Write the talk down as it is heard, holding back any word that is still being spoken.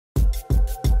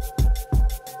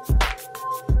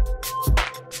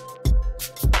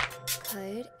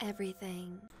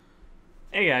everything.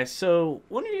 Hey guys, so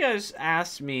one of you guys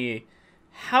asked me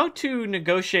how to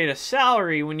negotiate a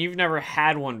salary when you've never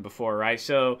had one before, right?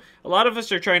 So a lot of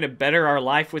us are trying to better our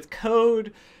life with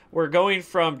code. We're going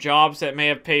from jobs that may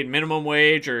have paid minimum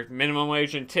wage or minimum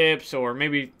wage and tips or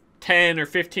maybe $10 or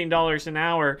 $15 an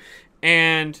hour.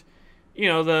 And, you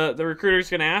know, the recruiter's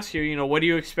going to ask you, what do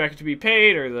you expect to be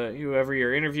paid, or whoever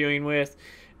you're interviewing with.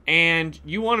 And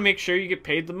you want to make sure you get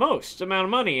paid the most amount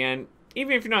of money. And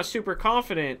even if you're not super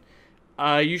confident,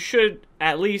 you should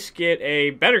at least get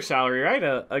a better salary,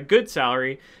 right? A good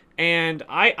salary. And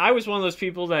I was one of those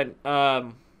people that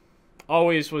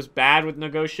always was bad with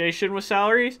negotiation with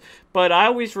salaries, but I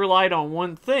always relied on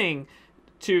one thing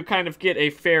to kind of get a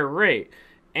fair rate.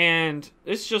 And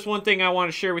this is just one thing I want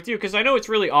to share with you, because I know it's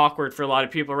really awkward for a lot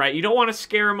of people, right? You don't want to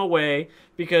scare them away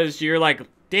because you're like,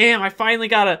 damn, I finally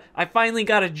got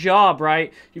a job,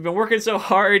 right? You've been working so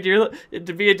hard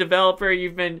to be a developer.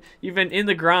 You've been in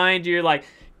the grind. You're like,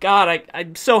 God,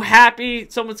 I'm so happy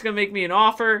someone's gonna make me an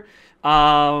offer.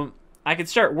 I can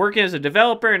start working as a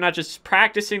developer and not just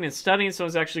practicing and studying.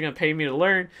 Someone's actually gonna pay me to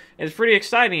learn. And it's pretty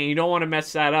exciting, and you don't want to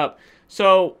mess that up.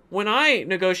 So when I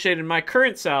negotiated my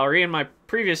current salary and my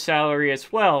previous salary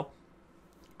as well,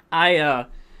 the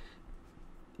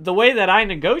way that I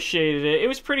negotiated it, it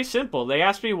was pretty simple. They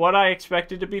asked me what I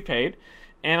expected to be paid,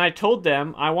 and I told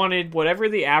them I wanted whatever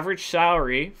the average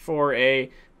salary for a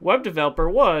web developer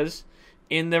was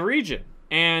in the region.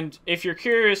 And if you're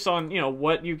curious on,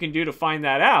 what you can do to find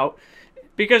that out,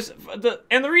 because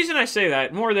the reason I say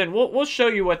that, more than we'll show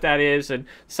you what that is and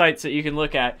sites that you can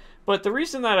look at, but the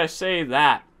reason that I say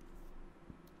that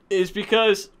is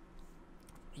because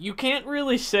you can't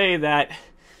really say that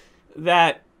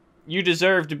you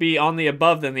deserve to be on the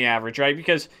above than the average, right?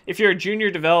 Because if you're a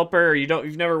junior developer or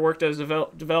you've never worked as a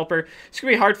developer, it's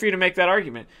gonna be hard for you to make that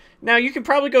argument. Now, you can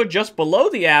probably go just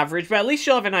below the average, but at least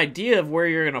you'll have an idea of where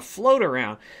you're gonna float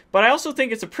around. But I also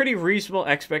think it's a pretty reasonable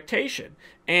expectation,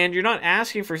 and you're not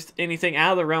asking for anything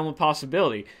out of the realm of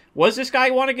possibility. Was this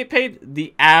guy want to get paid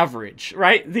the average,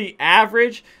 right? The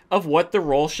average of what the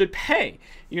role should pay.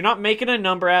 You're not making a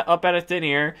number up out of thin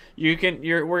air. We're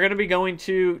going to be going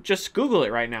to just Google it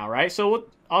right now, right? So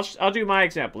I'll do my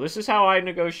example. This is how I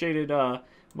negotiated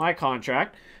my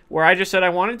contract, where I just said I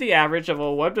wanted the average of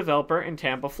a web developer in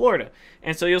Tampa, Florida.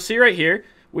 And so you'll see right here,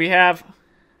 we have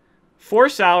 4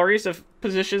 salaries of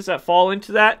positions that fall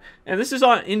into that, and this is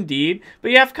on Indeed,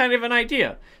 but you have kind of an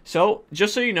idea. So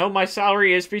just so you know, my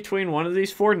salary is between one of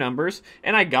these 4 numbers,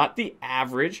 and I got the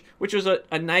average, which was a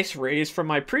nice raise from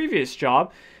my previous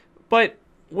job. But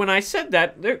when I said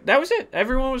that was it.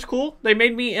 Everyone was cool. They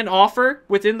made me an offer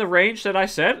within the range that I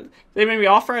said. They made me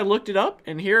an offer. I looked it up,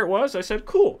 and here it was. I said,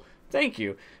 cool, thank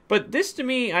you. But this, to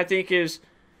me, I think is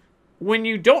when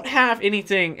you don't have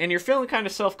anything and you're feeling kind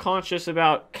of self-conscious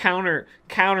about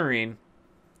countering,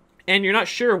 and you're not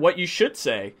sure what you should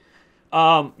say,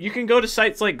 you can go to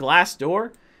sites like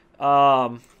Glassdoor.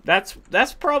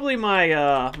 That's probably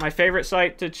my favorite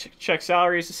site to check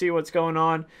salaries, to see what's going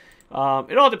on.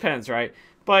 It all depends, right?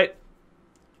 But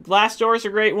Glassdoor is a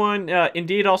great one.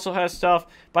 Indeed also has stuff,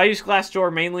 but I use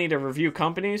Glassdoor mainly to review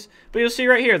companies. But you'll see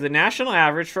right here, the national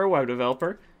average for a web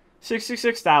developer,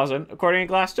 66,000 according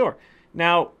to Glassdoor.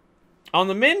 Now, on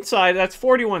the min side, that's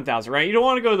 41,000, right? You don't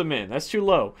want to go to the min. That's too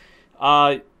low.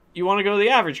 You want to go to the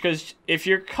average, because if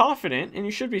you're confident, and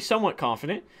you should be somewhat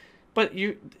confident, but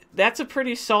that's a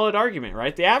pretty solid argument,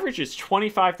 right? The average is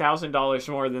 $25,000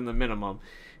 more than the minimum,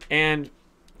 and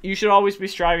you should always be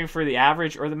striving for the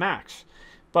average or the max.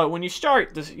 But when you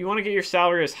start, you want to get your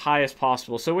salary as high as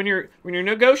possible. So when you're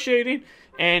negotiating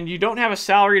and you don't have a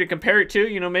salary to compare it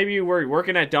to, maybe you were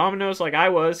working at Domino's like I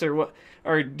was,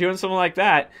 or doing something like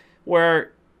that,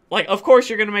 where, like, of course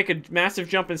you're going to make a massive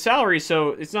jump in salary, so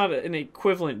it's not an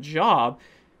equivalent job.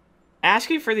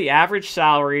 Asking for the average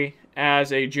salary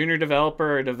as a junior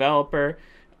developer or developer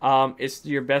is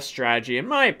your best strategy, in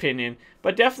my opinion.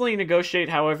 But definitely negotiate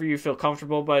however you feel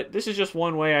comfortable. But this is just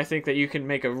one way I think that you can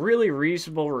make a really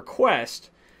reasonable request,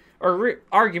 or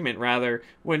argument rather,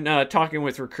 when talking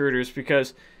with recruiters,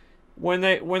 because when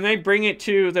they bring it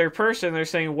to their person, they're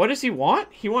saying, what does he want?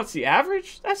 He wants the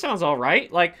average? That sounds all right.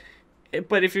 Like,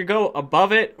 but if you go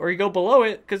above it or you go below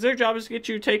it, because their job is to get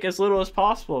you to take as little as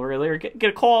possible, really, or get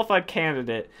a qualified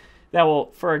candidate that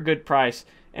will, for a good price.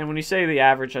 And when you say the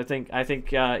average, I think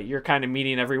you're kind of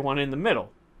meeting everyone in the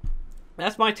middle.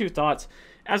 That's my 2 thoughts.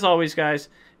 As always, guys,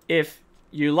 if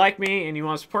you like me and you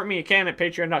want to support me, you can at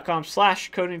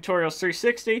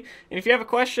patreon.com/codingtutorials360. And if you have a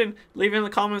question, leave it in the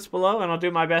comments below, and I'll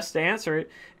do my best to answer it.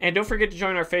 And don't forget to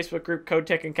join our Facebook group, Code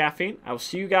Tech and Caffeine. I will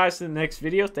see you guys in the next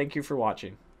video. Thank you for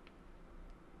watching.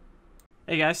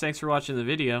 Hey guys, thanks for watching the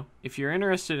video. If you're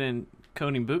interested in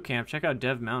coding bootcamp, check out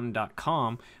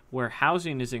devmountain.com, where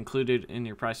housing is included in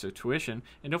your price of tuition.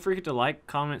 And don't forget to like,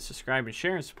 comment, subscribe, and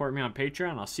share, and support me on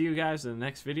Patreon. I'll see you guys in the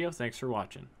next video. Thanks for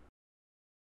watching.